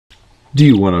Do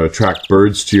you want to attract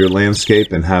birds to your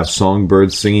landscape and have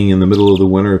songbirds singing in the middle of the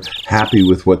winter, happy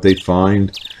with what they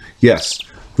find? Yes,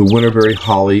 the Winterberry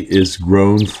holly is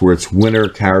grown for its winter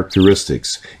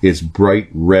characteristics, its bright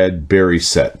red berry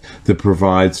set that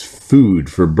provides food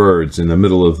for birds in the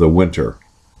middle of the winter.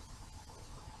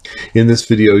 In this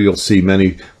video, you'll see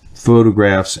many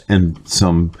photographs and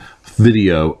some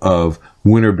video of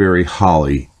Winterberry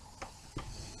holly.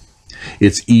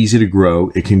 It's easy to grow.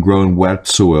 It can grow in wet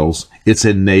soils. It's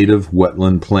a native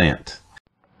wetland plant.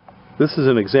 This is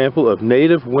an example of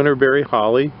native Winterberry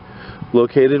holly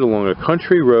located along a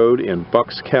country road in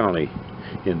Bucks County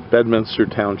in Bedminster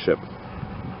Township.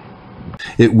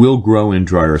 It will grow in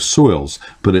drier soils,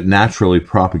 but it naturally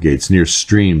propagates near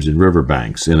streams and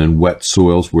riverbanks and in wet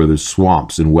soils where there's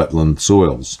swamps and wetland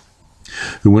soils.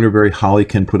 The Winterberry holly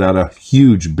can put out a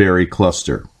huge berry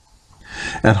cluster.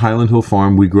 At Highland Hill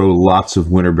Farm, we grow lots of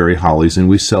Winterberry hollies, and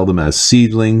we sell them as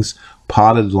seedlings,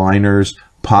 potted liners,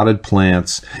 potted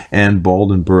plants, and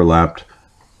balled and burlapped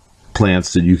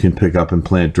plants that you can pick up and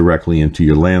plant directly into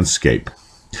your landscape.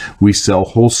 We sell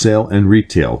wholesale and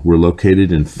retail. We're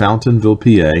located in Fountainville,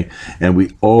 PA, and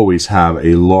we always have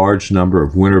a large number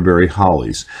of Winterberry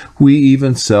hollies. We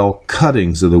even sell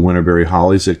cuttings of the Winterberry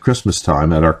hollies at Christmas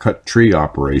time at our cut tree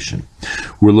operation.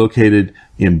 We're located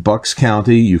in Bucks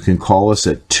County. You can call us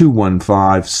at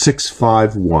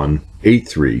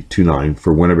 215-651-8329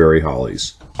 for Winterberry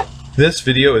hollies. This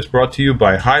video is brought to you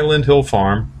by Highland Hill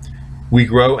Farm. We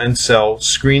grow and sell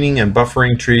screening and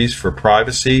buffering trees for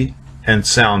privacy and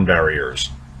sound barriers.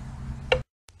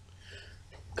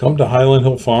 Come to Highland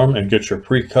Hill Farm and get your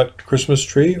pre-cut Christmas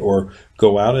tree, or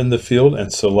go out in the field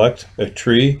and select a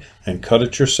tree and cut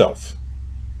it yourself.